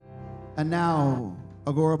And now,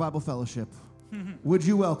 Agora Bible Fellowship, would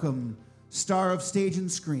you welcome star of stage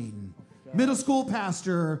and screen, middle school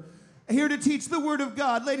pastor, here to teach the Word of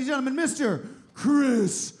God, ladies and gentlemen, Mr.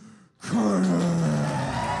 Chris Kerner.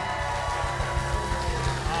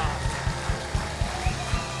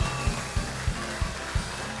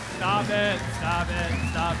 Stop it.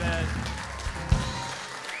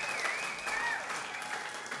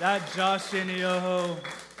 That Josh Shinioho,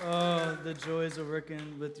 oh, the joys of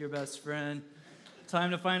working with your best friend. Time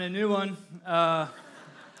to find a new one.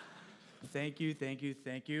 Thank you.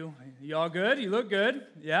 You all good? You look good.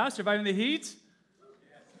 Yeah, surviving the heat?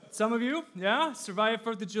 Some of you, yeah, survived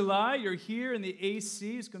 4th of July. You're here in the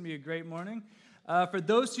AC. It's going to be a great morning. For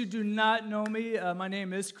those who do not know me, my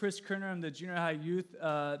name is Chris Kerner. I'm the junior high youth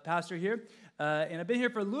pastor here. And I've been here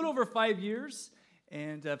for a little over 5 years.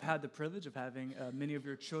 And I've had the privilege of having many of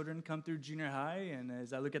your children come through junior high. And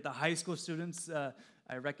as I look at the high school students,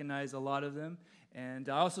 I recognize a lot of them. And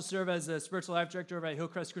I also serve as a spiritual life director over at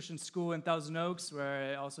Hillcrest Christian School in Thousand Oaks,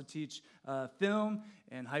 where I also teach film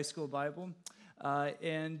and high school Bible. I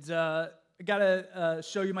got to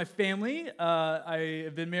show you my family. I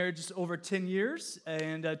have been married just over 10 years.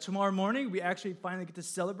 And tomorrow morning, we actually finally get to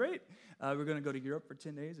celebrate. We're going to go to Europe for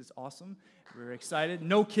 10 days. It's awesome. We're excited.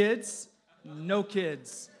 No kids.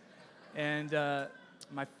 And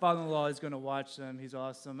my father-in-law is going to watch them. He's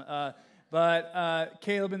awesome. But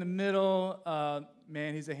Caleb in the middle,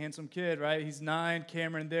 man, he's a handsome kid, right? He's 9.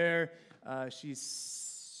 Cameron there. She's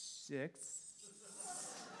 6.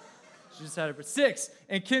 She just had her 6.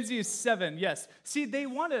 And Kinsey is 7, yes. See,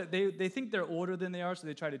 they think they're older than they are, so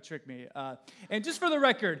they try to trick me. And just for the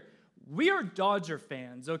record, we are Dodger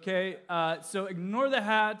fans, okay? So ignore the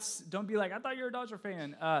hats. Don't be like, I thought you were a Dodger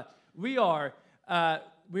fan. We are.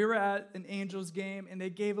 We were at an Angels game, and they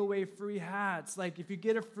gave away free hats. Like, if you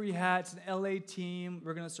get a free hat, it's an LA team.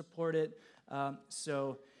 We're going to support it.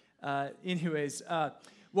 Anyways,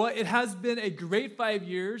 well, it has been a great 5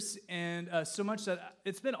 years, and so much that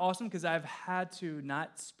it's been awesome because I've had to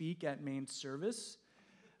not speak at main service.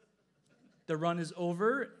 The run is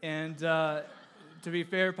over, and to be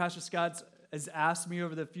fair, Pastor Scott has asked me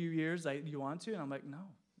over the few years, like, you want to? And I'm like, no.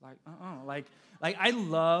 Like, I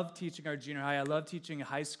love teaching our junior high. I love teaching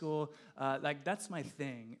high school. That's my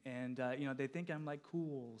thing. And, they think I'm, like,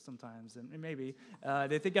 cool sometimes. And maybe.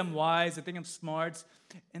 They think I'm wise. They think I'm smart.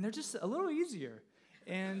 And they're just a little easier.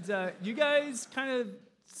 And you guys kind of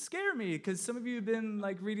scare me because some of you have been,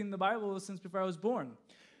 like, reading the Bible since before I was born.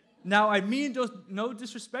 Now, I mean no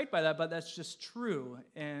disrespect by that, but that's just true.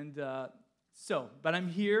 And but I'm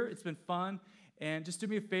here. It's been fun. And just do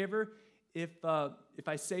me a favor. If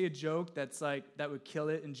I say a joke that's like that would kill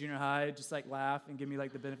it in junior high, just like laugh and give me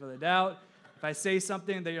like the benefit of the doubt. If I say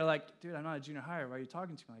something that you're like, dude, I'm not a junior higher, why are you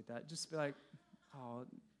talking to me like that? Just be like, oh,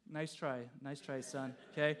 nice try, son.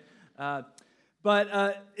 Okay.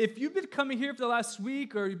 But if you've been coming here for the last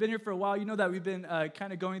week or you've been here for a while, you know that we've been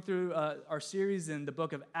kind of going through our series in the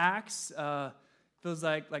book of Acts. Feels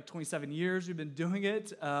like 27 years we've been doing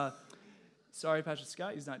it. Sorry, Pastor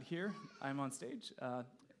Scott, he's not here. I'm on stage.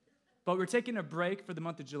 But we're taking a break for the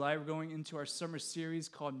month of July. We're going into our summer series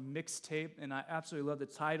called Mixtape, and I absolutely love the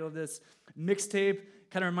title of this. Mixtape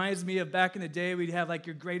kind of reminds me of back in the day, we'd have like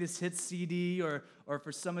your greatest hits CD, or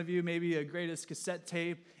for some of you, maybe a greatest cassette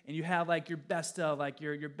tape, and you have like your best of, like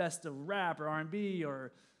your best of rap or R&B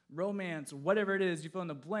or romance, or whatever it is, you fill in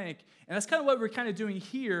the blank. And that's kind of what we're kind of doing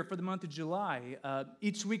here for the month of July.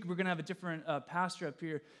 Each week, we're going to have a different pastor up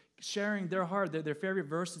here sharing their heart, their favorite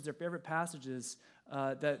verses, their favorite passages,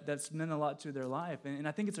 that's meant a lot to their life. And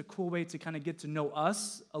I think it's a cool way to kind of get to know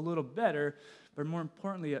us a little better, but more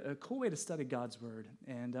importantly, a cool way to study God's Word.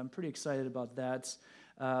 And I'm pretty excited about that.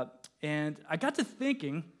 And I got to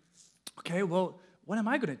thinking, okay, well, what am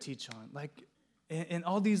I going to teach on? And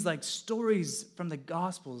all these stories from the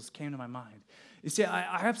Gospels came to my mind. You see,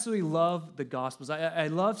 I absolutely love the Gospels. I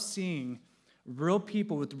love seeing real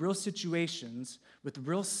people with real situations, with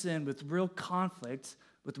real sin, with real conflict,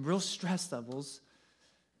 with real stress levels,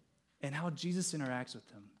 and how Jesus interacts with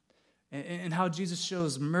them, and how Jesus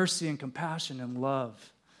shows mercy and compassion and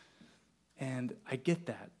love. And I get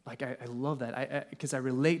that. I love that because I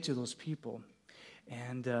relate to those people.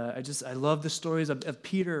 And I love the stories of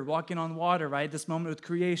Peter walking on water, right? This moment with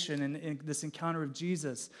creation and this encounter with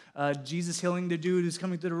Jesus. Jesus healing the dude who's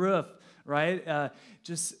coming to the roof, right?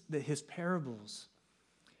 His parables.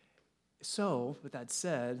 So, with that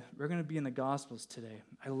said, we're going to be in the Gospels today.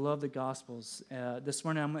 I love the Gospels. This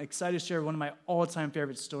morning, I'm excited to share one of my all-time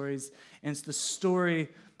favorite stories, and it's the story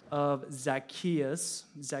of Zacchaeus.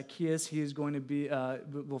 Zacchaeus, he is going to be,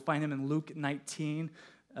 we'll find him in Luke 19.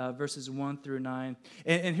 verses 1 through 9.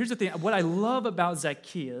 And here's the thing. What I love about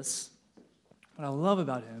Zacchaeus, what I love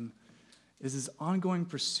about him, is his ongoing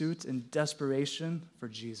pursuit and desperation for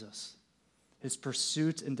Jesus. His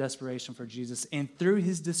pursuit and desperation for Jesus. And through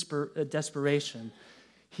his desperation,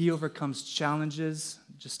 he overcomes challenges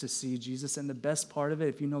just to see Jesus. And the best part of it,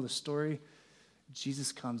 if you know the story,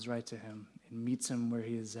 Jesus comes right to him and meets him where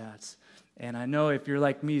he is at. And I know if you're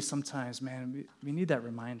like me, sometimes, man, we need that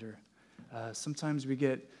reminder. Sometimes we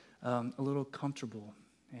get a little comfortable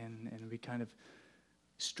and we kind of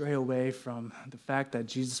stray away from the fact that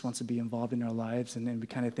Jesus wants to be involved in our lives, and then we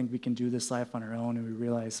kind of think we can do this life on our own, and we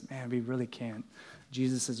realize, man, we really can't.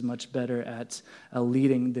 Jesus is much better at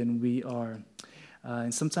leading than we are.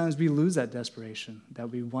 And sometimes we lose that desperation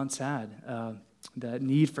that we once had, that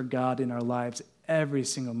need for God in our lives every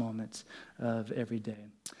single moment of every day.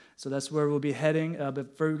 So that's where we'll be heading. But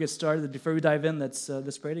before we get started, before we dive in, let's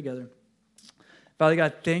pray together. Father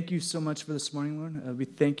God, thank you so much for this morning, Lord. We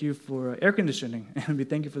thank you for air conditioning, and we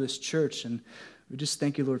thank you for this church, and we just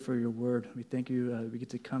thank you, Lord, for your word. We thank you we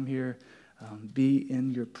get to come here, be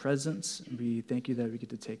in your presence. We thank you that we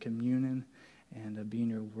get to take communion and be in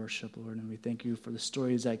your worship, Lord, and we thank you for the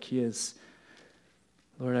story of Zacchaeus.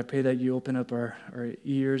 Lord, I pray that you open up our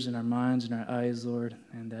ears and our minds and our eyes, Lord,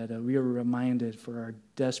 and that we are reminded for our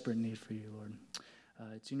desperate need for you, Lord.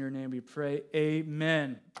 It's in your name we pray.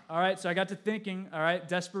 Amen. All right, so I got to thinking, all right,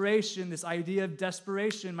 desperation, this idea of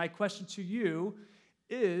desperation. My question to you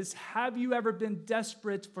is, have you ever been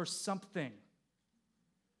desperate for something?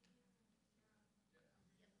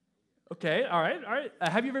 Okay, all right.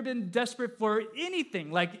 Have you ever been desperate for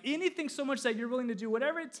anything, like anything so much that you're willing to do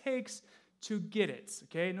whatever it takes to get it,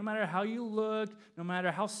 okay? No matter how you look, no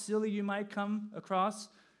matter how silly you might come across.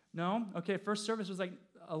 No? Okay, first service was like,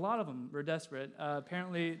 a lot of them were desperate.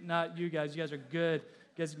 Apparently not you guys. You guys are good.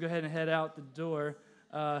 You guys can go ahead and head out the door.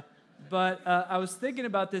 But I was thinking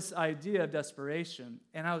about this idea of desperation,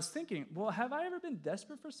 and I was thinking, well, have I ever been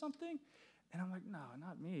desperate for something? And I'm like, no,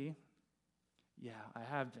 not me. Yeah, I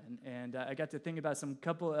have been, and I got to think about a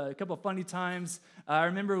couple of funny times. I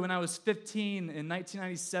remember when I was 15 in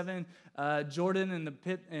 1997, Jordan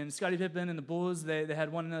and Scottie Pippen and the Bulls, they had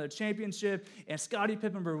won another championship, and Scottie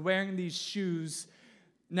Pippen were wearing these shoes.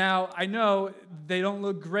 Now, I know they don't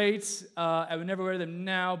look great. I would never wear them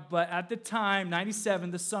now, but at the time, 97,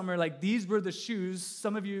 the summer, like these were the shoes.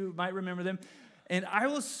 Some of you might remember them. And I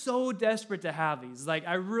was so desperate to have these. Like,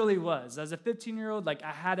 I really was. As a 15-year-old, like,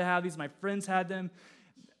 I had to have these. My friends had them.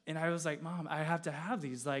 And I was like, Mom, I have to have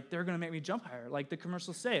these. Like, they're going to make me jump higher. Like, the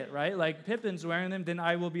commercials say it, right? Like, Pippen's wearing them, then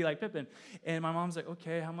I will be like Pippen. And my mom's like,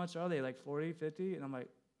 okay, how much are they? Like, 40, 50? And I'm like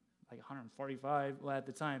 145 at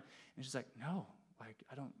the time. And she's like, no. Like,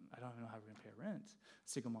 I don't know how we're going to pay rent.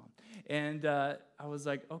 Single mom. And I was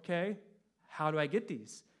like, okay, how do I get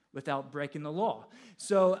these without breaking the law?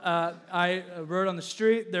 So I wrote on the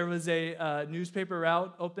street. There was a newspaper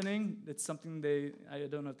route opening. It's something I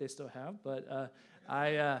don't know if they still have, but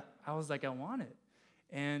I was like, I want it.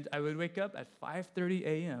 And I would wake up at 5:30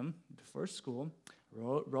 a.m. before school,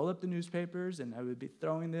 roll up the newspapers, and I would be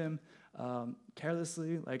throwing them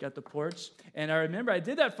carelessly, like at the porch. And I remember I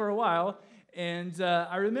did that for a while. And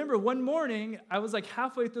I remember one morning, I was like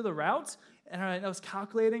halfway through the route, and I was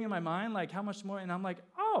calculating in my mind, like how much more, and I'm like,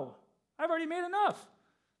 oh, I've already made enough.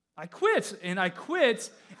 I quit,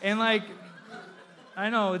 and like, I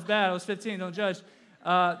know, it's bad, I was 15, don't judge.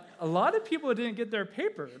 A lot of people didn't get their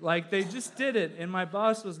paper. Like, they just did it, and my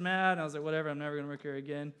boss was mad, and I was like, whatever, I'm never going to work here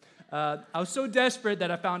again. I was so desperate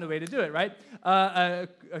that I found a way to do it, right? A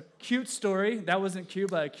cute story, that wasn't cute,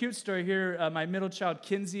 but a cute story here, my middle child,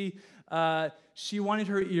 Kinsey, she wanted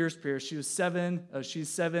her ears pierced. She's 7,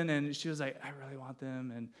 and she was like, I really want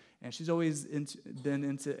them, and she's always been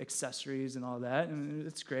into accessories and all that, and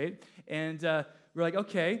it's great. And we're like,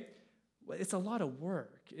 okay, well, it's a lot of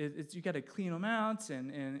work. You got to clean them out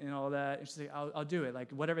and all that. And she's like, I'll do it,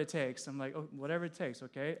 like whatever it takes. I'm like, oh, whatever it takes,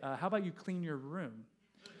 okay. How about you clean your room?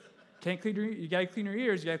 You got to clean your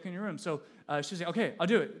ears, you got to clean your room. So she's like, okay, I'll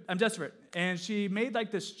do it. I'm desperate. And she made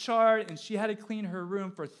like this chart, and she had to clean her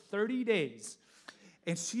room for 30 days.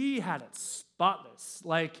 And she had it spotless.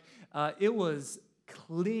 Like, it was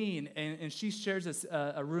clean. And she shares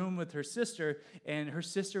a room with her sister, and her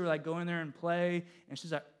sister would like go in there and play. And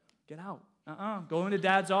she's like, get out. Go into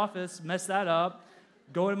dad's office, mess that up.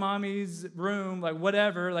 Go to mommy's room, like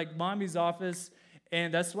whatever, like mommy's office.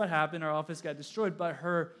 And that's what happened. Our office got destroyed, but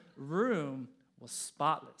her room was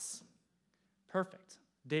spotless. Perfect.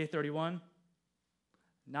 Day 31,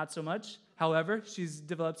 not so much. However, she's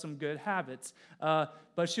developed some good habits.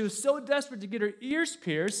 But she was so desperate to get her ears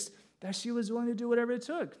pierced that she was willing to do whatever it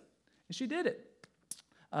took. And she did it.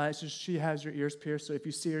 So she has her ears pierced. So if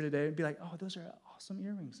you see her today, be like, oh, those are awesome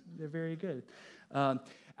earrings. They're very good.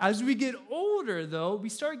 As we get older, though, we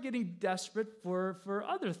start getting desperate for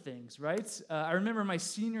other things, right? I remember my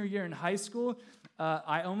senior year in high school,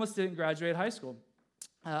 I almost didn't graduate high school.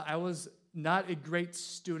 I was not a great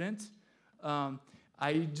student.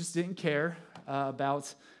 I just didn't care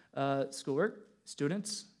about schoolwork.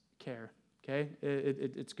 Students care, okay?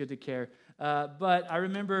 It's good to care. But I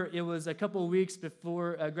remember it was a couple of weeks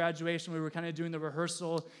before graduation. We were kind of doing the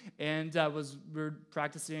rehearsal, and we were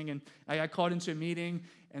practicing, and I got called into a meeting,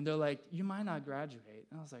 and they're like, you might not graduate.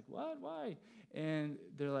 And I was like, what? Why? And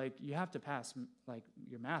they're like, you have to pass like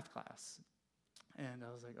your math class. And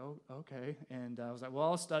I was like, oh, okay. And I was like,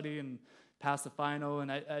 well, I'll study and pass the final. And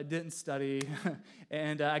I didn't study.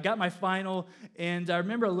 And I got my final. And I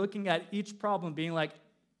remember looking at each problem being like,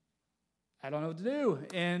 I don't know what to do.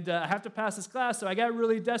 And I have to pass this class. So I got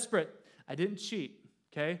really desperate. I didn't cheat.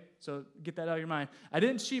 Okay? So get that out of your mind. I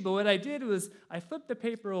didn't cheat. But what I did was I flipped the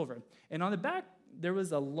paper over. And on the back, there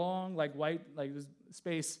was a long, like, white, like,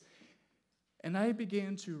 space. And I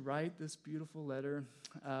began to write this beautiful letter.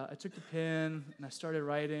 I took the pen, and I started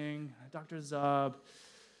writing. Dr. Zab,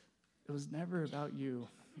 it was never about you.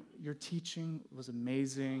 Your teaching was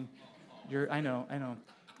amazing. I know.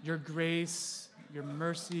 Your grace, your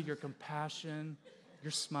mercy, your compassion,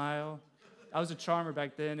 your smile. I was a charmer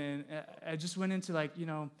back then, and I just went into, like,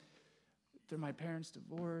 through my parents'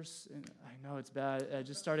 divorce, and I know it's bad. I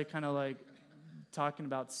just started kind of, like, talking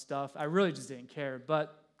about stuff. I really just didn't care,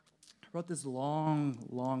 but I wrote this long,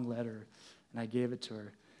 long letter, and I gave it to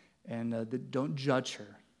her. And don't judge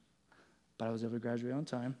her, but I was able to graduate on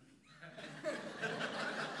time.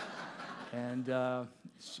 And I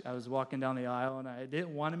was walking down the aisle, and I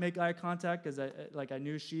didn't want to make eye contact because I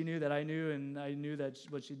knew she knew that I knew, and I knew that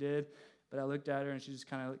what she did. But I looked at her, and she just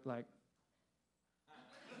kind of like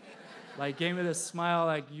gave me this smile,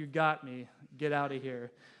 like, you got me, get out of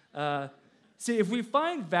here. See, if we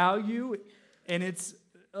find value, and it's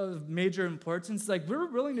of major importance, like, we're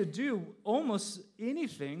willing to do almost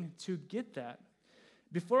anything to get that.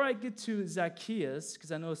 Before I get to Zacchaeus,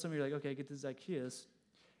 because I know some of you are like, okay, get to Zacchaeus,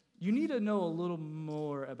 you need to know a little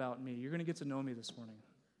more about me. You're going to get to know me this morning.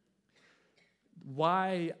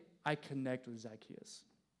 Why I connect with Zacchaeus,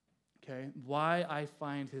 okay? Why I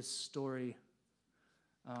find his story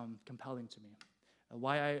compelling to me.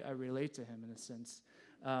 Why I relate to him in a sense.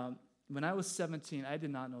 When I was 17, I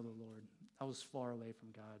did not know the Lord. I was far away from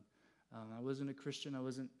God. I wasn't a Christian.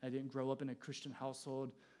 I didn't grow up in a Christian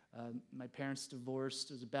household. My parents divorced.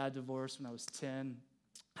 It was a bad divorce when I was 10.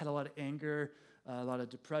 I had a lot of anger, a lot of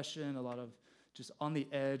depression, a lot of just on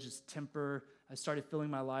the edge, just temper. I started filling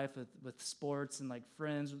my life with sports and, like,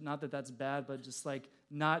 friends. Not that that's bad, but just, like,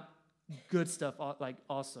 not good stuff, like,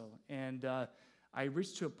 also. And I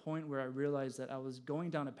reached to a point where I realized that I was going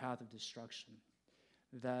down a path of destruction.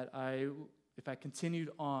 That if I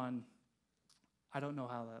continued on, I don't know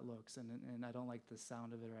how that looks, and I don't like the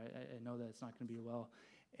sound of it, or I know that it's not going to be well.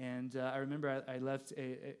 And I remember I left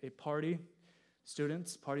a party.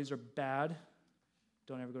 Students, parties are bad.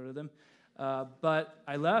 Don't ever go to them. But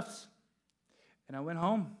I left, and I went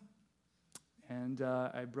home, and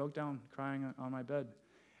I broke down crying on my bed.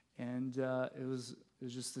 And it was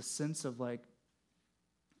just a sense of, like,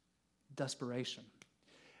 desperation.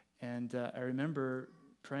 And I remember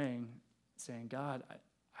praying, saying, God,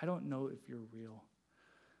 I don't know if you're real,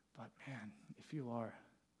 but man, if you are,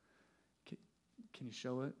 can you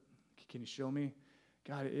show it? Can you show me?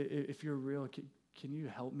 God, if you're real, can you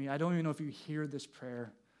help me? I don't even know if you hear this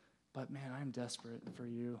prayer, but man, I'm desperate for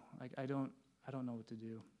you. Like, I don't know what to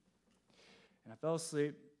do. And I fell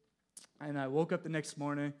asleep, and I woke up the next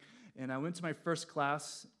morning, and I went to my first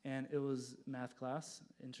class, and it was math class.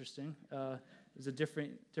 Interesting. It was a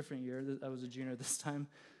different year. I was a junior this time.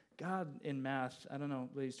 God in math, I don't know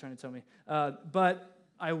what he's trying to tell me. But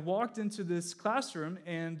I walked into this classroom,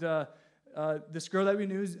 and this girl that we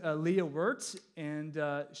knew, Leah Wirtz, and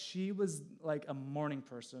she was like a morning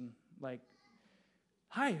person. Like,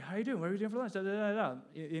 hi, how you doing? What are you doing for lunch? Da, da, da, da.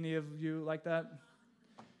 Any of you like that?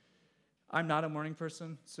 I'm not a morning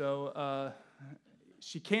person, so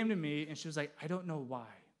she came to me, and she was like, I don't know why,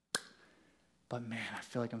 but man, I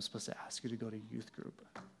feel like I'm supposed to ask you to go to youth group.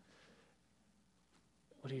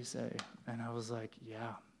 What do you say? And I was like,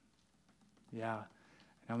 yeah. And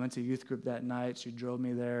I went to youth group that night. She drove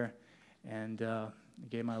me there, and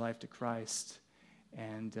gave my life to Christ.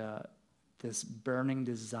 And this burning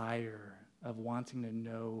desire of wanting to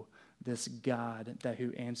know this God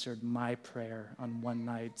who answered my prayer on one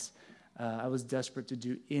night I was desperate to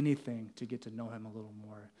do anything to get to know him a little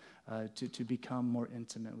more, to become more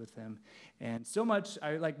intimate with him. And so much,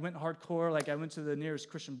 I went hardcore. I went to the nearest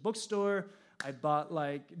Christian bookstore. I bought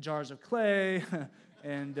jars of clay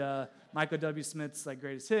and Michael W. Smith's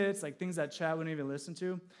greatest hits, things that Chad wouldn't even listen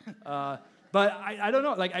to. But I don't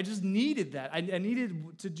know, I just needed that. I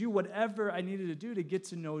needed to do whatever I needed to do to get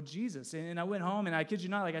to know Jesus. And I went home, and I kid you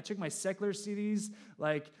not, I took my secular CDs,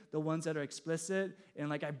 the ones that are explicit,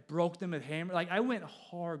 and I broke them with hammer. I went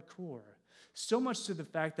hardcore. So much to the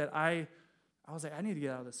fact that I was I need to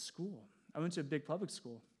get out of this school. I went to a big public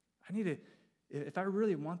school. If I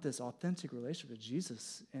really want this authentic relationship with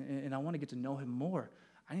Jesus, and I want to get to know him more,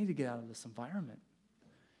 I need to get out of this environment.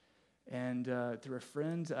 And through a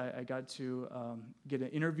friend, I got to get an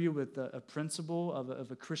interview with a principal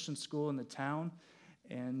of a Christian school in the town,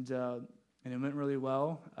 and it went really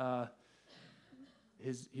well.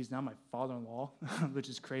 He's now my father-in-law, which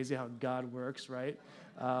is crazy how God works, right?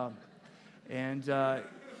 I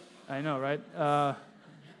know, right?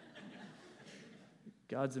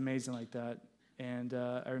 God's amazing like that. And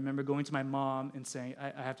I remember going to my mom and saying,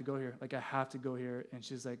 I have to go here. I have to go here. And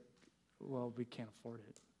she's like, well, we can't afford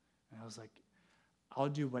it. And I was like, I'll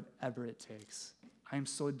do whatever it takes. I'm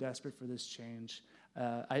so desperate for this change.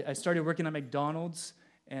 I started working at McDonald's,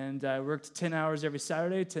 and I worked 10 hours every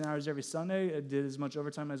Saturday, 10 hours every Sunday. I did as much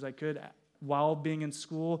overtime as I could while being in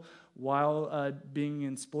school, while being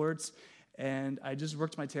in sports, and I just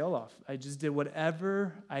worked my tail off. I just did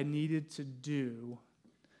whatever I needed to do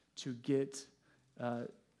to get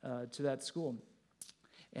to that school,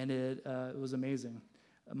 and it was amazing.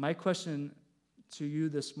 My question to you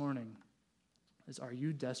this morning is, are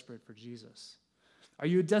you desperate for Jesus? Are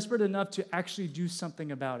you desperate enough to actually do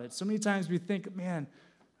something about it? So many times we think, man,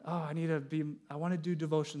 I want to do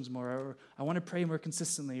devotions more, or I want to pray more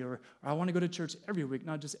consistently, or I want to go to church every week,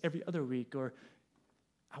 not just every other week, or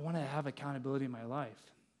I want to have accountability in my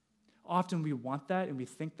life. Often we want that and we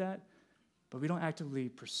think that, but we don't actively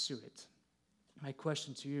pursue it. My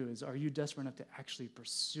question to you is, are you desperate enough to actually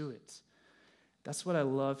pursue it? That's what I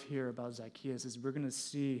love here about Zacchaeus, is we're going to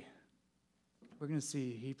see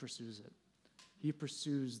he pursues it. He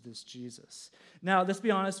pursues this Jesus. Now, let's be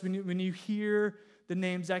honest, when you hear the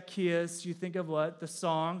name Zacchaeus, you think of what? The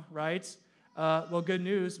song, right? Well, good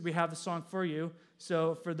news, we have the song for you.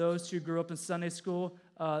 So for those who grew up in Sunday school,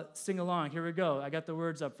 sing along. Here we go. I got the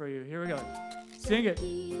words up for you. Here we go. Sing it.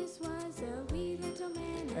 Zacchaeus was a wee little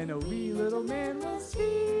man, And a wee little man was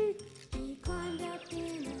he. He climbed up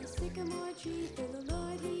in a sycamore tree for the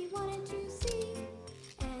Lord he wanted to see.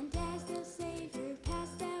 And as the Savior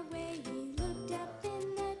passed that way, he looked up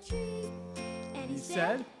in the tree. And he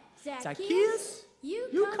said, Zacchaeus,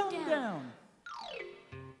 you come down.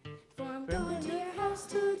 For I'm going to your house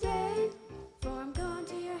today. For I'm going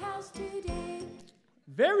to your house today.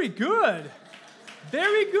 Very good.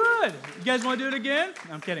 Very good. You guys want to do it again?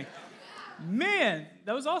 No, I'm kidding. Man,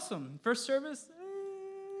 that was awesome. First service,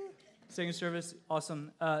 second service,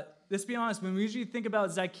 awesome. Let's be honest, when we usually think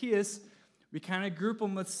about Zacchaeus, we kind of group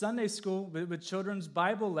him with Sunday school, with children's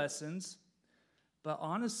Bible lessons. But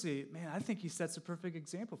honestly, man, I think he sets a perfect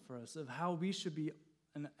example for us of how we should be,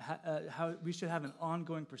 how we should have an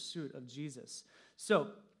ongoing pursuit of Jesus. So,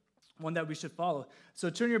 one that we should follow. So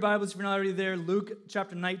turn your Bibles, if you're not already there, Luke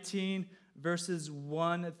chapter 19, verses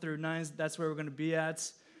 1 through 9. That's where we're going to be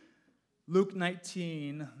at. Luke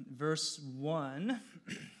 19, verse 1.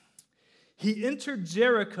 He entered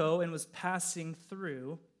Jericho and was passing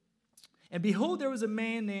through. And behold, there was a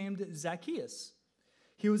man named Zacchaeus.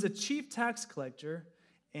 He was a chief tax collector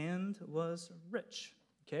and was rich.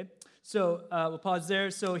 Okay, so we'll pause there.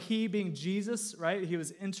 So he, being Jesus, right, he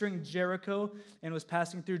was entering Jericho and was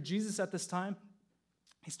passing through. Jesus at this time,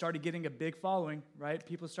 he started getting a big following, right?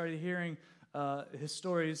 People started hearing his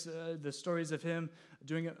stories, the stories of him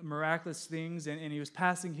doing miraculous things, and he was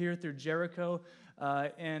passing here through Jericho,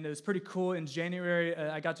 and it was pretty cool. In January,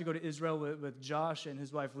 I got to go to Israel with Josh and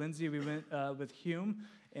his wife Lindsay. We went with Hume,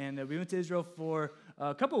 and we went to Israel for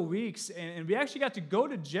a couple of weeks, and we actually got to go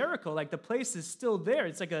to Jericho. Like, the place is still there.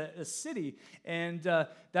 It's like a city, and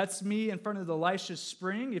that's me in front of the Elisha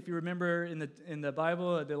Spring. If you remember in the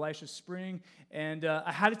Bible, the Elisha Spring, and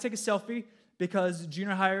I had to take a selfie because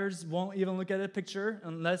junior hires won't even look at a picture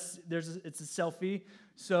unless it's a selfie.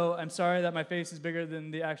 So I'm sorry that my face is bigger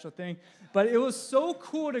than the actual thing, but it was so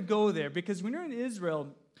cool to go there because when you're in Israel,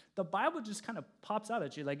 the Bible just kind of pops out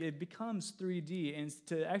at you. Like, it becomes 3D, and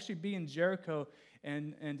to actually be in Jericho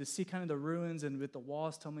and to see kind of the ruins and with the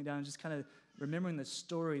walls tumbling down, just kind of remembering the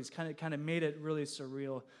stories kind of made it really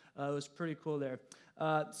surreal. It was pretty cool there.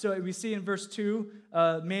 So we see in verse 2,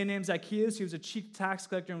 a man named Zacchaeus, he was a chief tax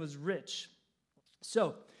collector and was rich.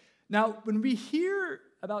 So now when we hear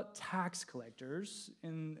about tax collectors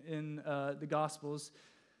in the Gospels,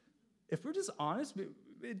 if we're just honest,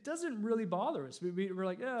 it doesn't really bother us. We're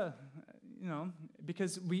like, yeah,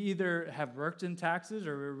 because we either have worked in taxes,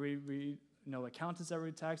 or we know accountants that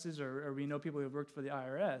work taxes, or we know people who have worked for the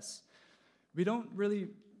IRS. We don't really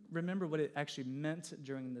remember what it actually meant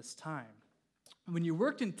during this time. When you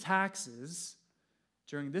worked in taxes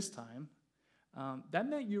during this time, that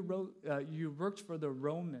meant you worked for the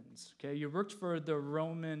Romans. Okay, you worked for the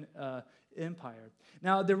Roman Empire.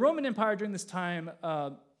 Now, the Roman Empire during this time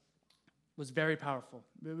was very powerful.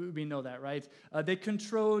 We know that, right? They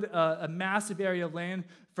controlled a massive area of land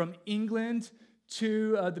from England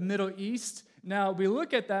to the Middle East. Now, we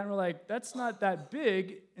look at that and we're like, that's not that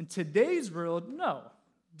big. In today's world, no.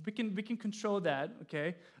 We can control that,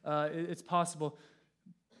 okay? It's possible.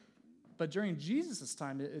 But during Jesus'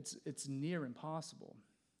 time, it's near impossible.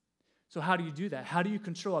 So how do you do that? How do you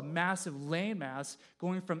control a massive landmass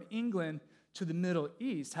going from England to the Middle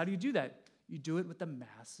East? How do you do that? You do it with a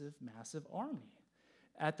massive, massive army.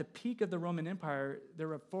 At the peak of the Roman Empire, there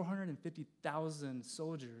were 450,000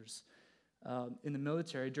 soldiers in the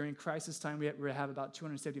military. During crisis time, we have about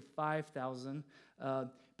 275,000. But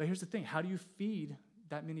here's the thing. How do you feed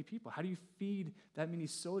that many people? How do you feed that many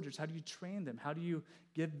soldiers? How do you train them? How do you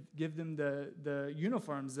give them the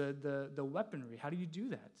uniforms, the weaponry? How do you do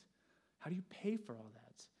that? How do you pay for all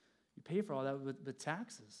that? You pay for all that with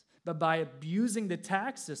taxes. But by abusing the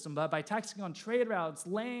tax system, by taxing on trade routes,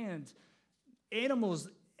 land, animals,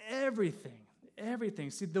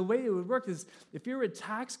 everything. See, the way it would work is if you're a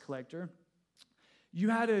tax collector, you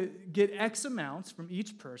had to get X amounts from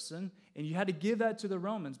each person, and you had to give that to the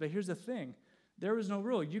Romans. But here's the thing. There was no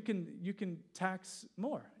rule. You can tax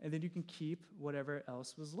more, and then you can keep whatever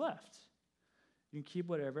else was left. You can keep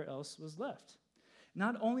whatever else was left.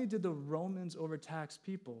 Not only did the Romans overtax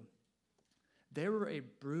people, they were a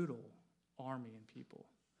brutal army and people.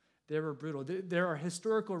 They were brutal. There are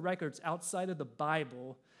historical records outside of the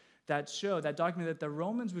Bible that document that the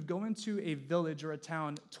Romans would go into a village or a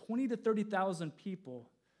town, 20 to 30,000 people,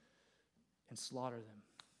 and slaughter them.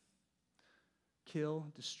 Kill,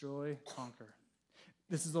 destroy, conquer.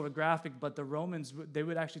 This is a little graphic, but the Romans, they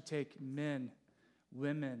would actually take men,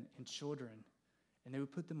 women, and children, and they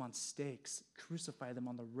would put them on stakes, crucify them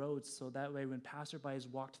on the roads, so that way when passerbys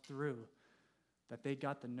walked through, that they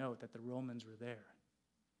got the note that the Romans were there.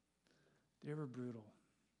 They were brutal.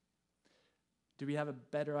 Do we have a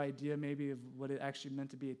better idea maybe of what it actually meant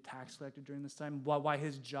to be a tax collector during this time? Why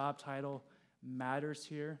his job title matters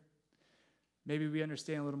here? Maybe we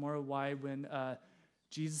understand a little more why when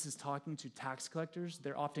Jesus is talking to tax collectors,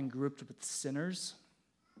 they're often grouped with sinners.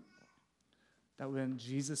 That when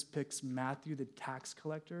Jesus picks Matthew, the tax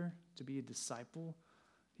collector, to be a disciple,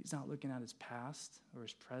 he's not looking at his past or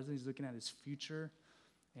his present. He's looking at his future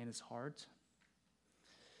and his heart.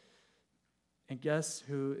 And guess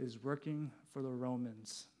who is working for the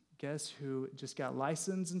Romans? Guess who just got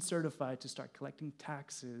licensed and certified to start collecting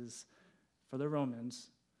taxes for the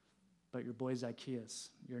Romans? But your boy Zacchaeus,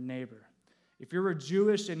 your neighbor. If you were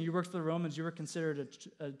Jewish and you worked for the Romans, you were considered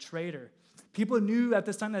a traitor. People knew at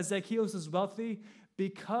this time that Zacchaeus was wealthy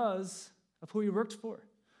because of who he worked for.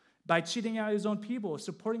 By cheating out his own people,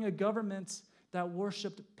 supporting a government that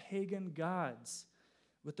worshipped pagan gods,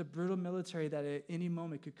 with the brutal military that at any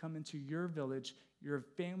moment could come into your village, your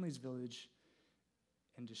family's village,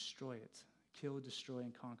 and destroy it. Kill, destroy,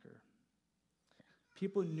 and conquer.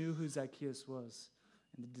 People knew who Zacchaeus was,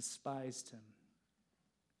 and they despised him.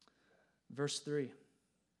 Verse 3,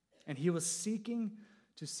 and he was seeking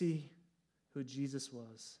to see who Jesus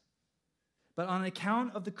was. But on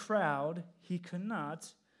account of the crowd, he could not,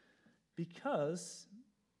 because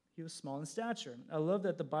he was small in stature. I love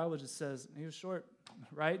that the Bible just says he was short,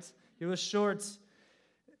 right? He was short.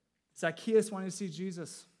 Zacchaeus wanted to see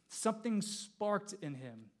Jesus. Something sparked in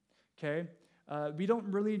him, okay? We don't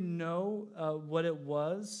really know what it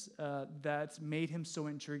was that made him so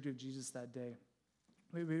intrigued with Jesus that day.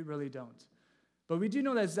 We really don't. But we do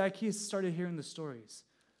know that Zacchaeus started hearing the stories.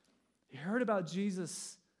 He heard about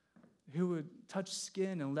Jesus who would touch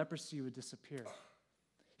skin and leprosy would disappear.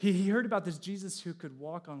 He heard about this Jesus who could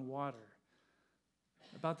walk on water,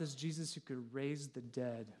 about this Jesus who could raise the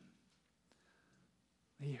dead.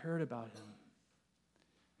 He heard about him,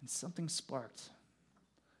 and something sparked.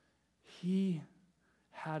 He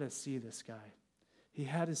had to see this guy. He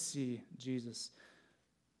had to see Jesus.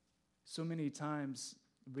 so many times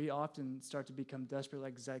we often start to become desperate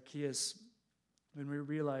like Zacchaeus when we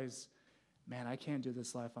realize, man, I can't do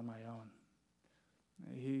this life on my own.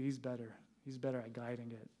 He's better. He's better at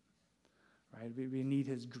guiding it, right? We need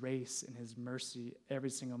his grace and his mercy every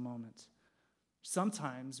single moment.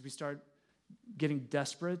 Sometimes we start getting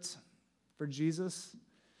desperate for Jesus,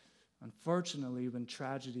 unfortunately, when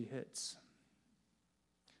tragedy hits.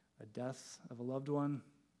 A death of a loved one,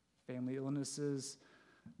 family illnesses,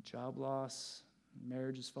 job loss,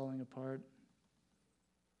 marriage is falling apart.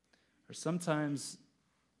 Or sometimes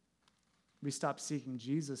we stop seeking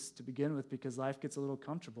Jesus to begin with because life gets a little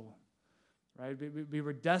comfortable, right? We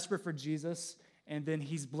were desperate for Jesus, and then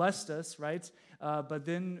he's blessed us, right? But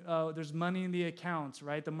then there's money in the account,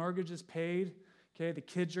 right? The mortgage is paid, okay? The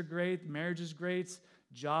kids are great, the marriage is great,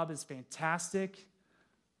 job is fantastic,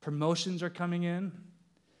 promotions are coming in.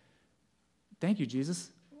 Thank you,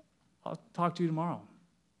 Jesus. I'll talk to you tomorrow.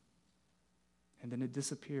 And then it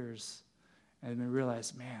disappears, and then we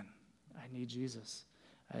realize, man, I need Jesus.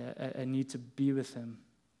 I need to be with him.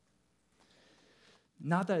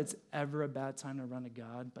 Not that it's ever a bad time to run to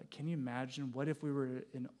God, but can you imagine what if we were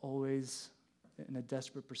always in a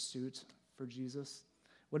desperate pursuit for Jesus?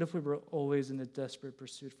 What if we were always in a desperate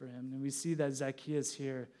pursuit for him? And we see that Zacchaeus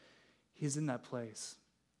here, he's in that place.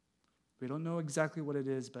 We don't know exactly what it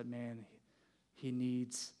is, but man, he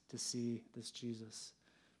needs to see this Jesus.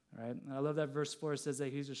 Right? And I love that verse 4 says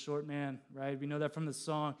that he's a short man, right? We know that from the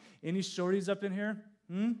song. Any shorties up in here?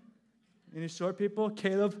 Any short people?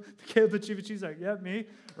 Caleb the chief of chiefs, like, yeah, me,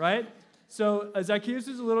 right? So Zacchaeus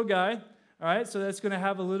is a little guy, all right? So that's going to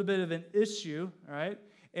have a little bit of an issue, all right?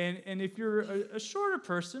 And if you're a shorter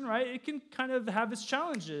person, right, it can kind of have its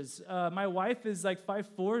challenges. My wife is like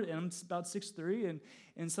 5'4", and I'm about 6'3",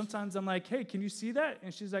 and sometimes I'm like, hey, can you see that?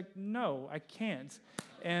 And she's like, no, I can't.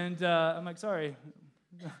 And I'm like, sorry,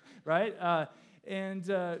 right?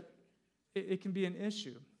 It can be an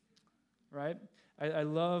issue, right? I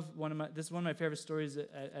love this is one of my favorite stories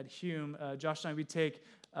at Hume. Josh and I, we take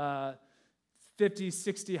 50,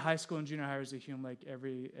 60 high school and junior hires at Hume like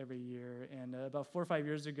every year. And about 4 or 5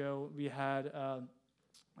 years ago, we had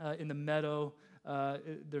in the meadow,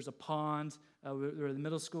 there's a pond where the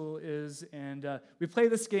middle school is, and we play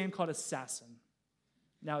this game called Assassin.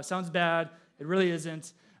 Now, it sounds bad. It really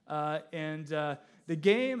isn't. The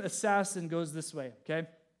game Assassin goes this way, okay?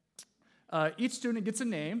 Each student gets a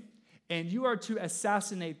name, and you are to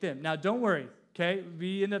assassinate them. Now, don't worry, okay?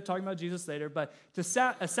 We end up talking about Jesus later, but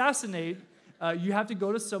to assassinate, you have to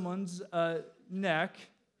go to someone's neck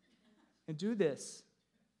and do this.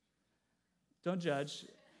 Don't judge.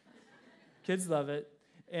 Kids love it.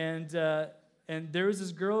 And there was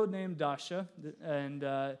this girl named Dasha,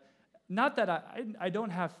 and not that I don't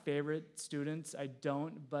have favorite students, I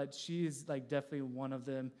don't, but she's like definitely one of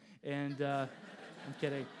them. And I'm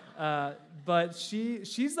kidding. But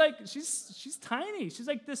she's tiny. She's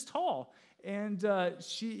like this tall. And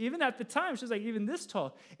she, even at the time, she was like even this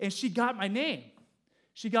tall. And she got my name.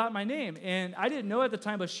 And I didn't know at the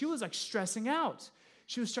time, but she was like stressing out.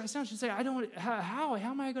 She was stressed out. She's like, how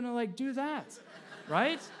am I going to like do that?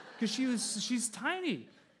 Right? Because she's tiny.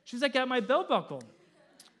 She's like at my belt buckle.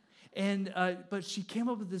 And but she came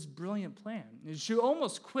up with this brilliant plan. She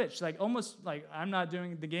almost quit. She's almost like, I'm not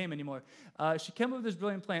doing the game anymore. She came up with this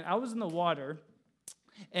brilliant plan. I was in the water,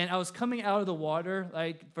 and I was coming out of the water.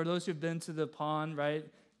 Like, for those who've been to the pond, right?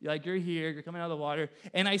 Like, you're here, you're coming out of the water.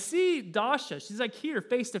 And I see Dasha. She's like here,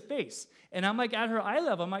 face to face. And I'm like at her eye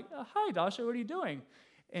level. I'm like, hi, Dasha, what are you doing?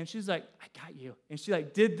 And she's like, I got you. And she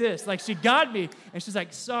like did this. Like, she got me. And she's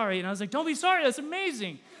like, sorry. And I was like, don't be sorry. That's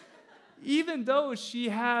amazing. Even though she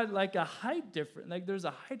had like a height difference, like there's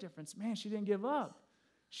a height difference, man, she didn't give up.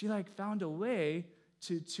 She like found a way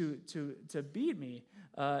to beat me.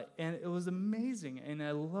 And it was amazing. And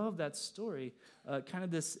I love that story, kind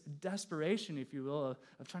of this desperation, if you will,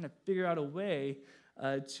 of trying to figure out a way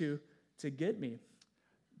to get me.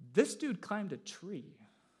 This dude climbed a tree.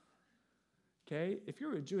 Okay? If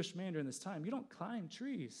you're a Jewish man during this time, you don't climb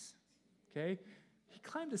trees. Okay? He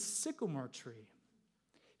climbed a sycamore tree.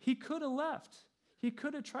 He could have left. He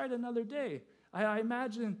could have tried another day. I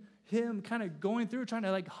imagine him kind of going through, trying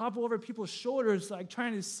to like hop over people's shoulders, like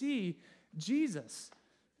trying to see Jesus.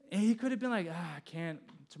 And he could have been like, I can't,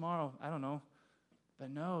 tomorrow, I don't know. But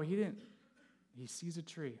no, he didn't. He sees a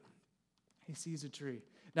tree. He sees a tree.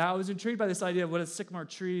 Now, I was intrigued by this idea of what a sycamore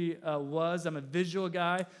tree was. I'm a visual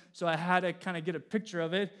guy, so I had to kind of get a picture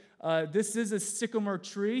of it. This is a sycamore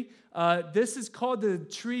tree. This is called the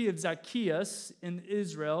tree of Zacchaeus in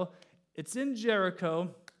Israel. It's in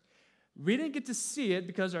Jericho. We didn't get to see it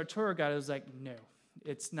because our tour guide was like, no,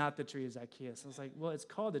 it's not the tree of Zacchaeus. I was like, well, it's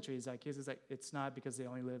called the tree of Zacchaeus. It's like, it's not because they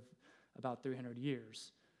only live about 300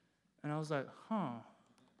 years. And I was like,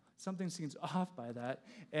 something seems off by that.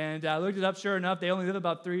 And I looked it up. Sure enough, they only live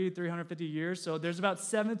about 350 years. So there's about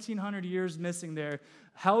 1,700 years missing there.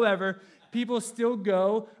 However, people still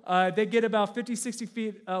go. They get about 50, 60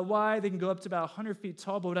 feet wide. They can go up to about 100 feet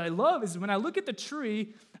tall. But what I love is when I look at the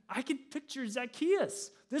tree, I can picture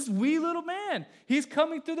Zacchaeus, this wee little man. He's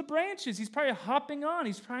coming through the branches. He's probably hopping on.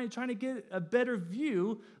 He's probably trying to get a better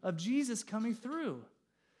view of Jesus coming through.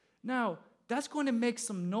 Now, that's going to make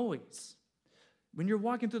some noise. When you're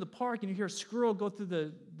walking through the park and you hear a squirrel go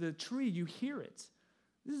through the tree, you hear it.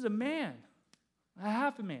 This is a man, a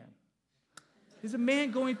half a man. He's a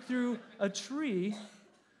man going through a tree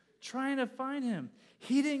trying to find him.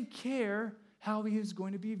 He didn't care how he was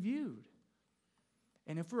going to be viewed.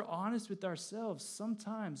 And if we're honest with ourselves,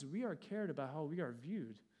 sometimes we are cared about how we are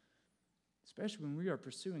viewed, especially when we are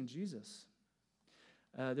pursuing Jesus.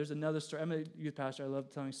 There's another story. I'm a youth pastor. I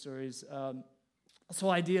love telling stories. This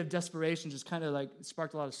whole idea of desperation just kind of like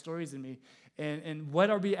sparked a lot of stories in me. And what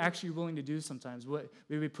are we actually willing to do sometimes?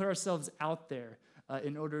 We put ourselves out there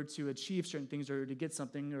in order to achieve certain things or to get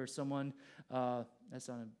something or someone. That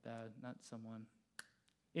sounded bad, not someone.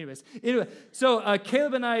 Anyway, so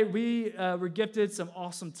Caleb and I, we were gifted some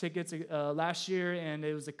awesome tickets last year, and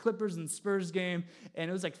it was a Clippers and Spurs game, and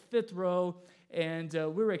it was like fifth row, and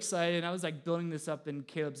we were excited, and I was like building this up in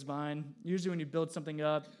Caleb's mind. Usually when you build something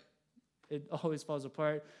up, it always falls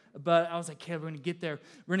apart. But I was like, Caleb, we're going to get there.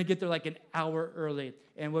 We're going to get there like an hour early.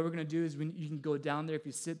 And what we're going to do is you can go down there if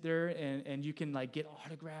you sit there, and you can like get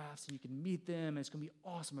autographs, and you can meet them, and it's going to be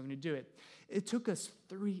awesome. We're going to do it. It took us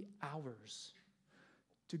 3 hours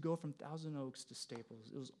to go from Thousand Oaks to Staples.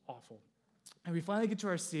 It was awful. And we finally get to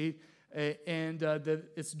our seat, and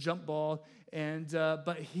it's jump ball, and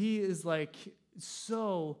but he is like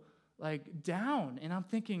so like down, and I'm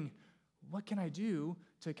thinking, what can I do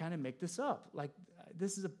to kind of make this up? Like,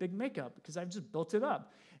 this is a big makeup because I've just built it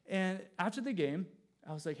up. And after the game,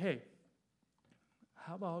 I was like, hey,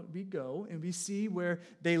 how about we go and we see where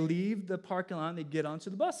they leave the parking lot and they get onto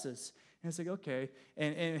the buses? And it's like, okay.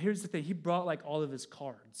 And here's the thing. He brought, like, all of his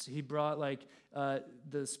cards. He brought, like,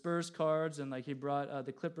 the Spurs cards and, like, he brought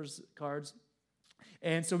the Clippers cards.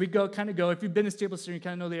 And so we go. If you've been to Staples Center, you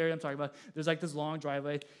kind of know the area I'm talking about. There's, like, this long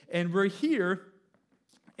driveway. And we're here,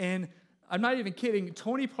 and I'm not even kidding.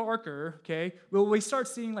 Tony Parker, okay? Well, we start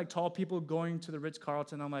seeing, like, tall people going to the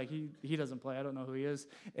Ritz-Carlton. I'm like, he doesn't play. I don't know who he is.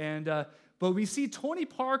 And but we see Tony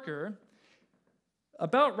Parker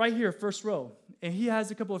about right here, first row. And he has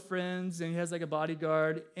a couple of friends, and he has like a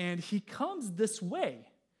bodyguard, and he comes this way.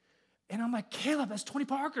 And I'm like, Caleb, that's Tony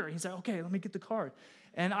Parker. He's like, okay, let me get the card.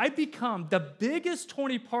 And I become the biggest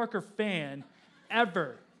Tony Parker fan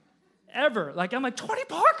ever. Like, I'm like, Tony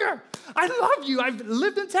Parker, I love you. I've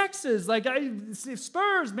lived in Texas. Like,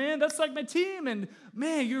 Spurs, man, that's like my team. And,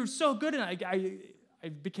 man, you're so good. And I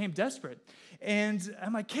became desperate. And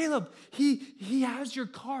I'm like, Caleb, he has your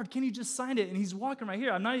card. Can you just sign it? And he's walking right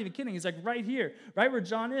here. I'm not even kidding. He's like right here, right where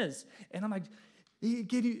John is. And I'm like,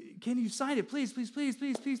 can you sign it? Please, please, please,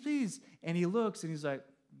 please, please, please. And he looks, and he's like,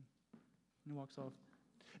 and he walks off.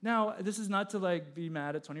 Now, this is not to like be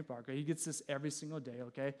mad at Tony Parker. He gets this every single day,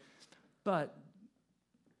 okay? But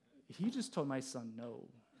he just told my son no.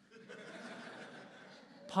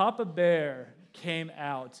 Papa Bear came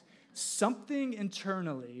out. Something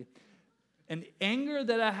internally, an anger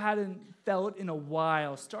that I hadn't felt in a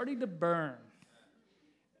while, starting to burn.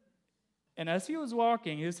 And as he was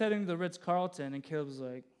walking, he was heading to the Ritz-Carlton, and Caleb was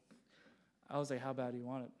like, I was like, how bad do you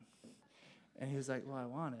want it? And he was like, well, I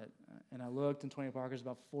want it. And I looked, and Tony Parker's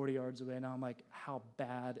about 40 yards away. Now I'm like, how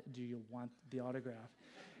bad do you want the autograph?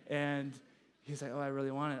 And he's like, oh, I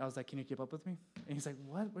really want it. I was like, can you keep up with me? And he's like,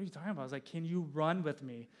 what? What are you talking about? I was like, can you run with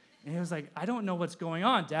me? And he was like, I don't know what's going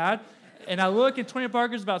on, Dad. And I look, and Tony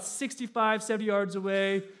Parker's about 65, 70 yards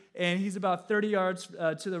away, and he's about 30 yards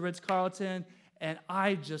to the Ritz-Carlton. And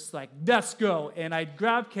I just like, let's go. And I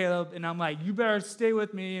grab Caleb, and I'm like, you better stay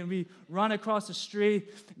with me. And we run across the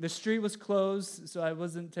street. The street was closed, so I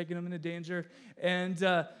wasn't taking him into danger. And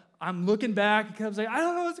I'm looking back, and Caleb's like, I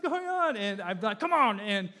don't know what's going on. And I'm like, come on.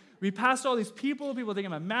 And we passed all these people. People think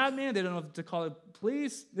I'm a madman. They don't know if to call the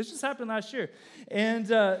police. This just happened last year.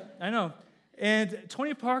 And I know. And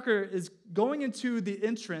Tony Parker is going into the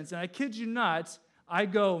entrance, and I kid you not, I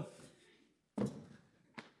go,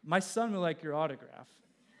 my son would like your autograph.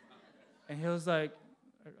 And he was like,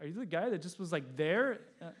 are you the guy that just was like there?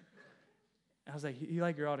 I was like, he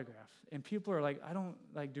like your autograph. And people are like, I don't,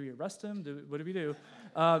 like, do we arrest him? What do we do?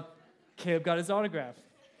 Caleb got his autograph.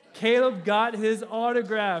 Caleb got his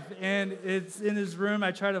autograph, and it's in his room.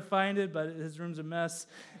 I try to find it, but his room's a mess.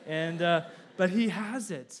 But he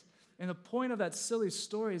has it. And the point of that silly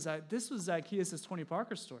story is that this was Zacchaeus' Tony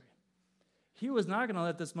Parker story. He was not going to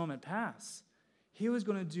let this moment pass. He was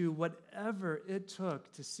going to do whatever it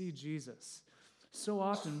took to see Jesus. So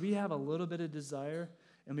often we have a little bit of desire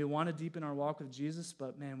and we want to deepen our walk with Jesus,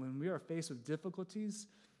 but man, when we are faced with difficulties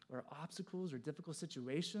or obstacles or difficult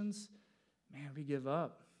situations, man, we give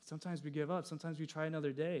up. Sometimes we give up. Sometimes we try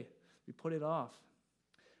another day. We put it off.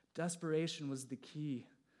 Desperation was the key,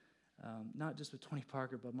 not just with Tony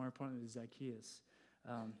Parker, but more importantly with Zacchaeus.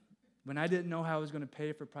 When I didn't know how I was going to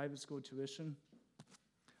pay for private school tuition,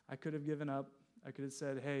 I could have given up. I could have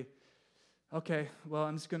said, hey, okay, well,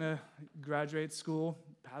 I'm just going to graduate school,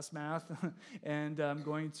 pass math, and I'm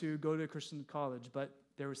going to go to a Christian college. But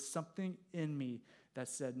there was something in me that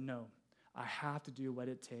said, no, I have to do what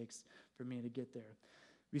it takes for me to get there.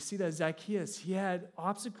 We see that Zacchaeus, he had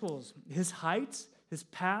obstacles. His height, his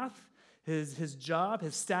path, his job,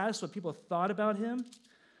 his status, what people thought about him.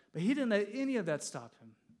 But he didn't let any of that stop him.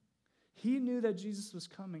 He knew that Jesus was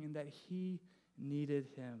coming and that he needed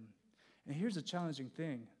him. And here's a challenging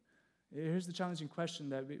thing. Here's the challenging question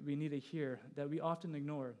that we need to hear, that we often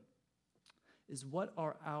ignore, is what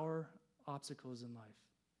are our obstacles in life?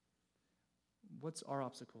 What's our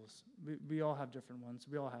obstacles? We all have different ones.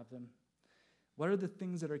 We all have them. What are the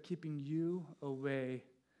things that are keeping you away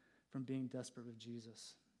from being desperate with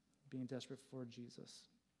Jesus, being desperate for Jesus?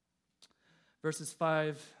 Verses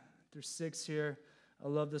 5 through 6 here, I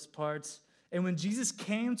love this part. And when Jesus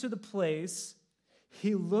came to the place,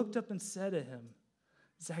 he looked up and said to him,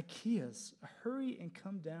 Zacchaeus, hurry and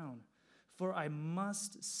come down, for I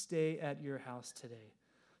must stay at your house today.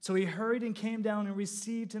 So he hurried and came down and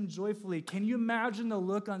received him joyfully. Can you imagine the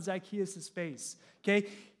look on Zacchaeus' face? Okay,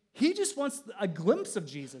 he just wants a glimpse of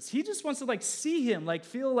Jesus. He just wants to see him,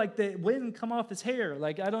 feel like the wind come off his hair.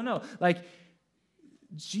 I don't know.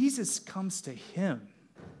 Jesus comes to him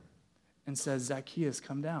and says, Zacchaeus,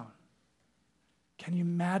 come down. Can you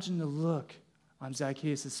imagine the look on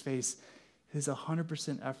Zacchaeus' face? His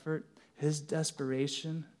 100% effort, his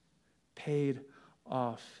desperation paid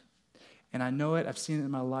off. And I know it, I've seen it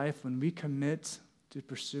in my life. When we commit to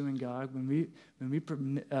pursuing God, when we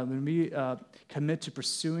commit to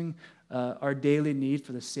pursuing our daily need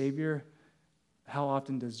for the Savior, how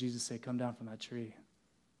often does Jesus say, come down from that tree?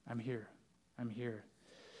 I'm here. I'm here.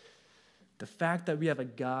 The fact that we have a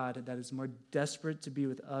God that is more desperate to be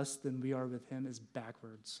with us than we are with him is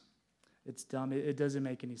backwards. It's dumb. It doesn't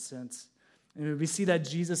make any sense. And we see that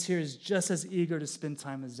Jesus here is just as eager to spend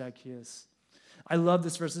time with Zacchaeus. I love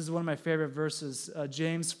this verse. This is one of my favorite verses,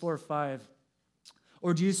 James 4:5.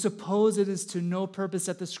 Or do you suppose it is to no purpose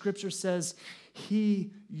that the scripture says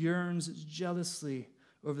he yearns jealously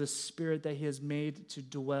over the spirit that he has made to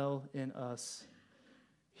dwell in us?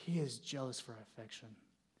 He is jealous for our affection.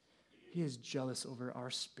 He is jealous over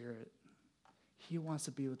our spirit. He wants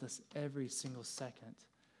to be with us every single second.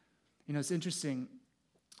 You know, it's interesting.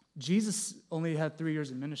 Jesus only had 3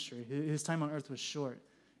 years in ministry. His time on earth was short.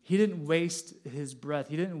 He didn't waste his breath.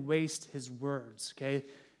 He didn't waste his words, okay?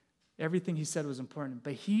 Everything he said was important.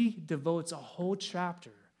 But he devotes a whole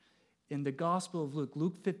chapter in the Gospel of Luke,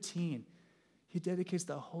 Luke 15. He dedicates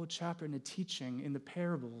the whole chapter into teaching in the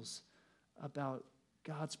parables about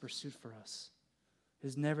God's pursuit for us,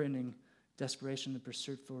 his never-ending desperation and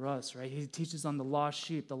pursuit for us, right? He teaches on the lost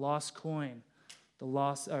sheep, the lost coin,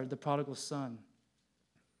 the prodigal son.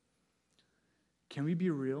 Can we be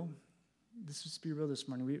real? Let's just be real this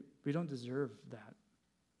morning. We don't deserve that.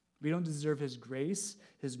 We don't deserve his grace,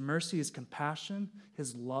 his mercy, his compassion,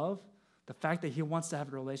 his love, the fact that he wants to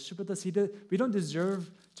have a relationship with us. We don't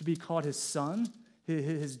deserve to be called his son,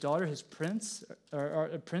 his daughter, his prince, or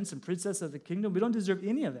a prince and princess of the kingdom. We don't deserve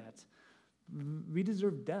any of that. We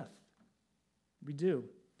deserve death. We do.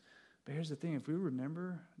 But here's the thing. If we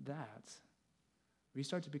remember that, we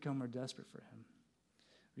start to become more desperate for him.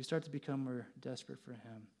 We start to become more desperate for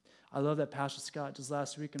him. I love that Pastor Scott just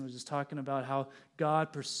last weekend was just talking about how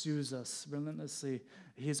God pursues us relentlessly.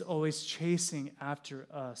 He is always chasing after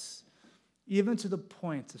us, even to the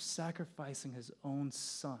point of sacrificing his own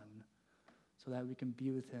son so that we can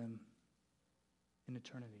be with him in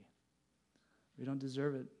eternity. We don't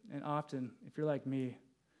deserve it. And often, if you're like me,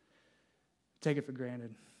 take it for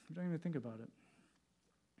granted. We don't even think about it.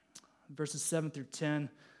 Verses 7 through 10,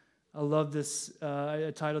 I love this.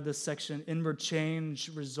 I titled this section, Inward Change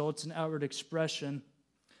Results in Outward Expression.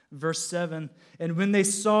 Verse 7, and when they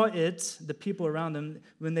saw it, the people around them,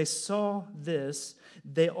 when they saw this,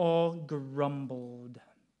 they all grumbled.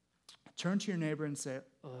 Turn to your neighbor and say,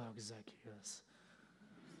 oh, Zacchaeus.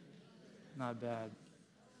 Not bad.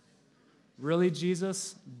 Really,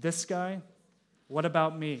 Jesus? This guy? What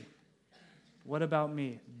about me? What about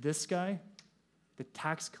me? This guy? The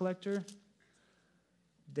tax collector?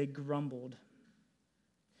 They grumbled.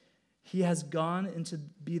 He has gone in to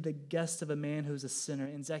be the guest of a man who is a sinner.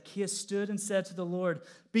 And Zacchaeus stood and said to the Lord,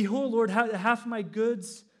 Behold, Lord, half of my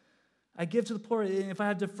goods I give to the poor. And if I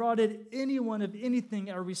have defrauded anyone of anything,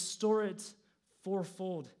 I restore it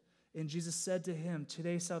fourfold. And Jesus said to him,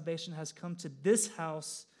 Today salvation has come to this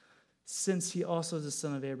house, since he also is the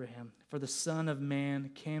son of Abraham. For the Son of Man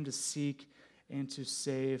came to seek and to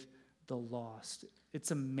save the lost.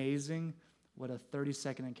 It's amazing what a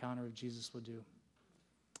 30-second encounter of Jesus will do.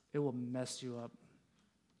 It will mess you up.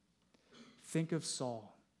 Think of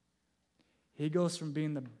Saul. He goes from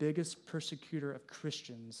being the biggest persecutor of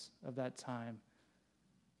Christians of that time.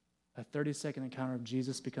 A 30-second encounter of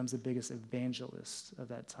Jesus becomes the biggest evangelist of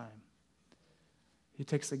that time. He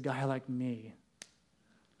takes a guy like me,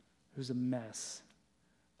 who's a mess,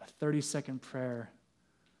 a 30-second prayer,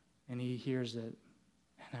 and he hears it,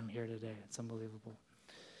 and I'm here today. It's unbelievable.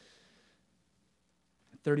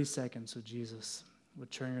 30 seconds with Jesus would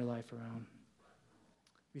turn your life around.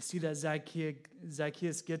 We see that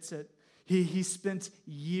Zacchaeus gets it. He spent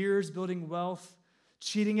years building wealth,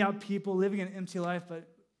 cheating out people, living an empty life, but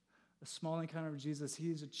a small encounter with Jesus, he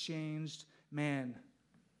is a changed man.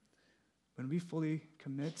 When we fully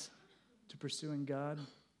commit to pursuing God,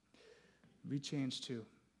 we change too.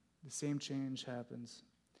 The same change happens.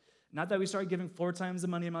 Not that we start giving 4 times the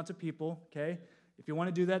money amount to people, okay? If you want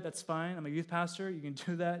to do that, that's fine. I'm a youth pastor. You can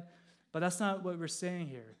do that. But that's not what we're saying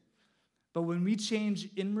here. But when we change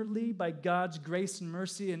inwardly by God's grace and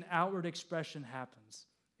mercy, an outward expression happens.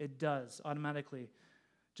 It does, automatically.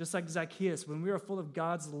 Just like Zacchaeus, when we are full of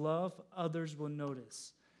God's love, others will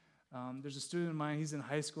notice. There's a student of mine, he's in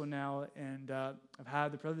high school now, and I've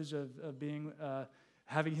had the privilege of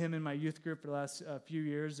having him in my youth group for the last few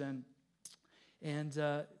years, and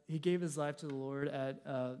he gave his life to the Lord at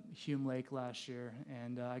Hume Lake last year,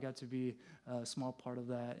 and I got to be a small part of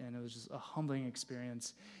that, and it was just a humbling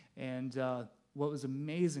experience. And what was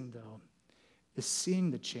amazing, though, is seeing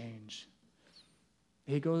the change.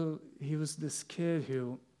 He was this kid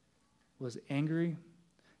who was angry,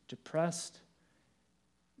 depressed,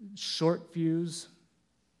 short fuse,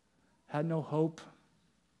 had no hope,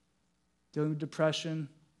 dealing with depression,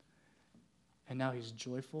 and now he's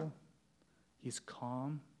joyful. He's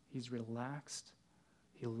calm. He's relaxed.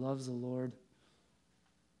 He loves the Lord.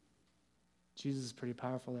 Jesus is pretty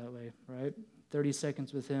powerful that way, right? 30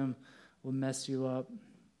 seconds with him will mess you up.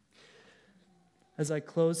 As I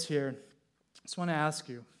close here, I just want to ask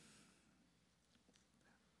you,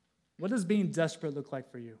 what does being desperate look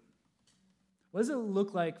like for you? What does it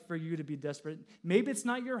look like for you to be desperate? Maybe it's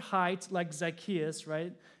not your height like Zacchaeus,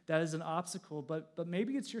 right? That is an obstacle, but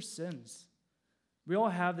maybe it's your sins. We all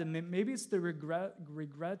have them. Maybe it's the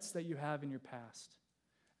regrets that you have in your past.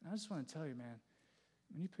 And I just want to tell you, man,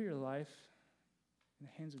 when you put your life in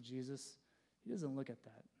the hands of Jesus, he doesn't look at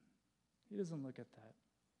that. He doesn't look at that.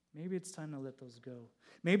 Maybe it's time to let those go.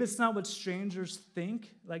 Maybe it's not what strangers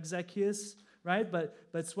think, like Zacchaeus, right? But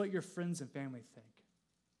it's what your friends and family think.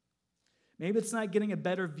 Maybe it's not getting a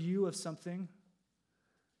better view of something,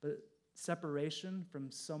 but separation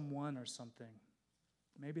from someone or something.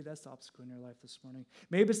 Maybe that's the obstacle in your life this morning.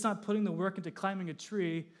 Maybe it's not putting the work into climbing a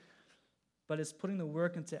tree, but it's putting the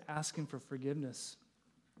work into asking for forgiveness,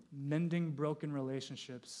 mending broken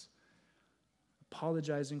relationships,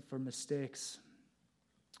 apologizing for mistakes,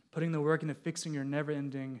 putting the work into fixing your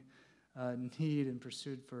never-ending need and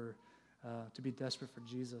pursuit to be desperate for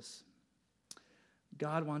Jesus.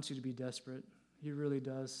 God wants you to be desperate. He really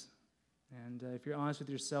does. And if you're honest with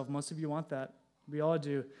yourself, most of you want that. We all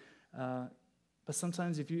do. But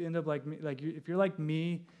sometimes if you end up like me, if you're like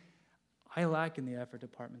me, I lack in the effort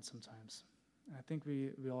department sometimes. And I think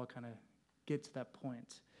we all kind of get to that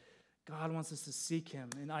point. God wants us to seek him.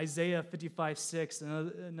 In Isaiah 55:6,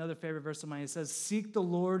 another favorite verse of mine, it says, "Seek the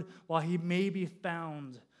Lord while he may be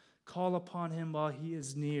found. Call upon him while he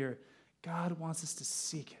is near." God wants us to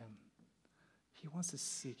seek him. He wants to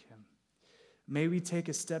seek him. May we take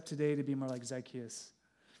a step today to be more like Zacchaeus,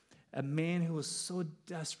 a man who was so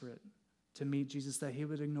desperate to meet Jesus that he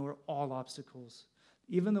would ignore all obstacles,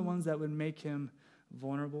 even the ones that would make him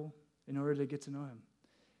vulnerable in order to get to know him.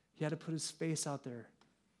 He had to put his face out there.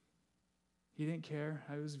 He didn't care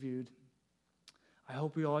how he was viewed. I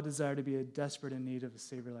hope we all desire to be a desperate in need of a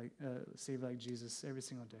Savior like Jesus every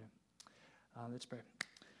single day. Let's pray.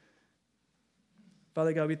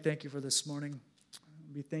 Father God, we thank you for this morning.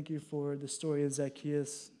 We thank you for the story of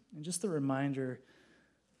Zacchaeus and just the reminder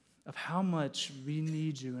of how much we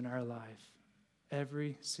need you in our life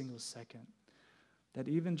every single second. That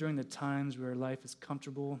even during the times where life is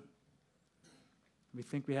comfortable, we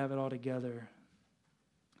think we have it all together,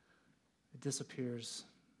 it disappears.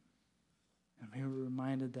 And we were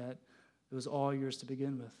reminded that it was all yours to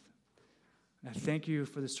begin with. And I thank you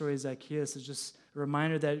for the story of Zacchaeus. It's just a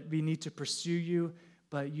reminder that we need to pursue you,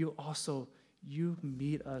 but you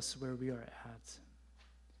meet us where we are at.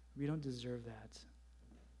 We don't deserve that.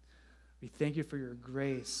 We thank you for your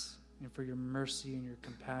grace and for your mercy and your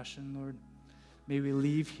compassion, Lord. May we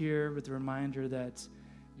leave here with the reminder that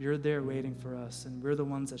you're there waiting for us, and we're the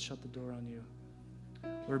ones that shut the door on you.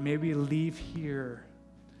 Or may we leave here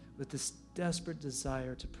with this desperate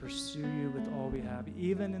desire to pursue you with all we have,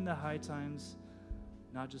 even in the high times,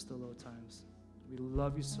 not just the low times. We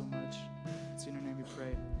love you so much. It's in your name we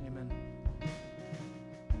pray. Amen.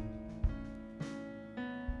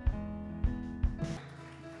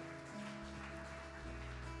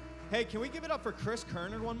 Hey, can we give it up for Chris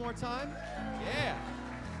Kerner one more time? Yeah.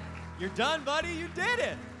 You're done, buddy. You did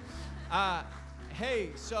it.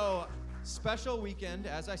 Hey, so special weekend,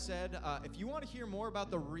 as I said. If you want to hear more about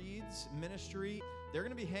the Reeds ministry, they're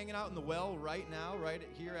going to be hanging out in the well right now, right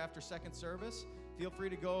here after second service. Feel free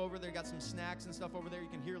to go over there. Got some snacks and stuff over there. You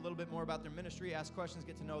can hear a little bit more about their ministry, ask questions,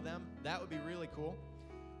 get to know them. That would be really cool.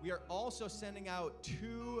 We are also sending out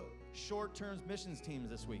 2 short-term missions teams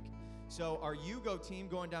this week. So our YouGo team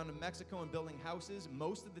going down to Mexico and building houses,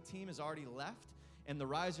 most of the team has already left, and the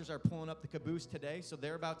risers are pulling up the caboose today, so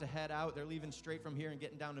they're about to head out. They're leaving straight from here and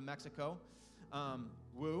getting down to Mexico.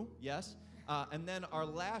 Woo, yes. And then our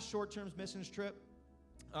last short-term missions trip,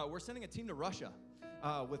 we're sending a team to Russia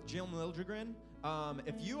with Jim Liljegren.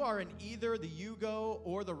 If you are in either the YouGo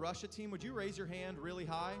or the Russia team, would you raise your hand really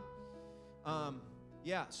high?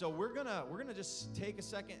 Yeah, so we're gonna just take a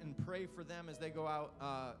second and pray for them as they go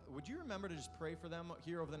out. Would you remember to just pray for them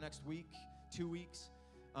here over the next week, 2 weeks?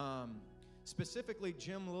 Specifically,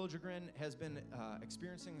 Jim Liljegren has been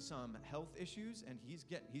experiencing some health issues, and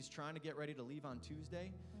he's trying to get ready to leave on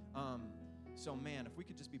Tuesday. So man, if we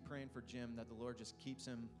could just be praying for Jim that the Lord just keeps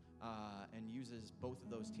him and uses both of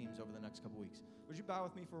those teams over the next couple weeks. Would you bow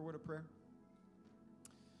with me for a word of prayer?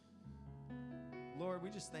 Lord, we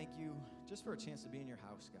just thank you just for a chance to be in your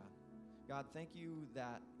house, God. God, thank you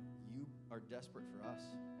that you are desperate for us.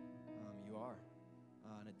 You are.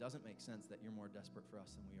 And it doesn't make sense that you're more desperate for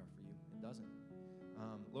us than we are for you. It doesn't.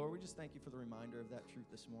 Lord, we just thank you for the reminder of that truth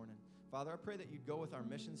this morning. Father, I pray that you'd go with our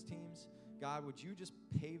missions teams. God, would you just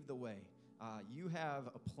pave the way? You have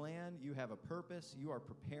a plan. You have a purpose. You are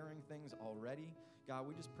preparing things already. God,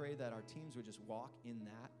 we just pray that our teams would just walk in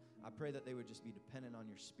that. I pray that they would just be dependent on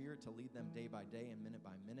your Spirit to lead them day by day and minute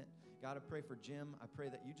by minute. God, I pray for Jim. I pray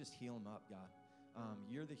that you just heal him up, God.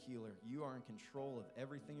 You're the healer. You are in control of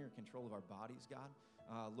everything. You're in control of our bodies, God.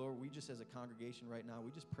 Lord, we just as a congregation right now,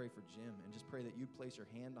 we just pray for Jim and just pray that you'd place your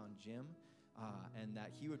hand on Jim and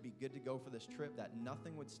that he would be good to go for this trip, that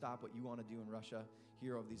nothing would stop what you want to do in Russia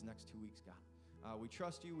here over these next 2 weeks, God. We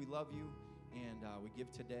trust you. We love you. And we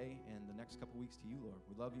give today and the next couple weeks to you, Lord.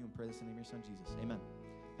 We love you and pray this in the name of your Son, Jesus. Amen.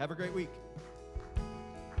 Have a great week.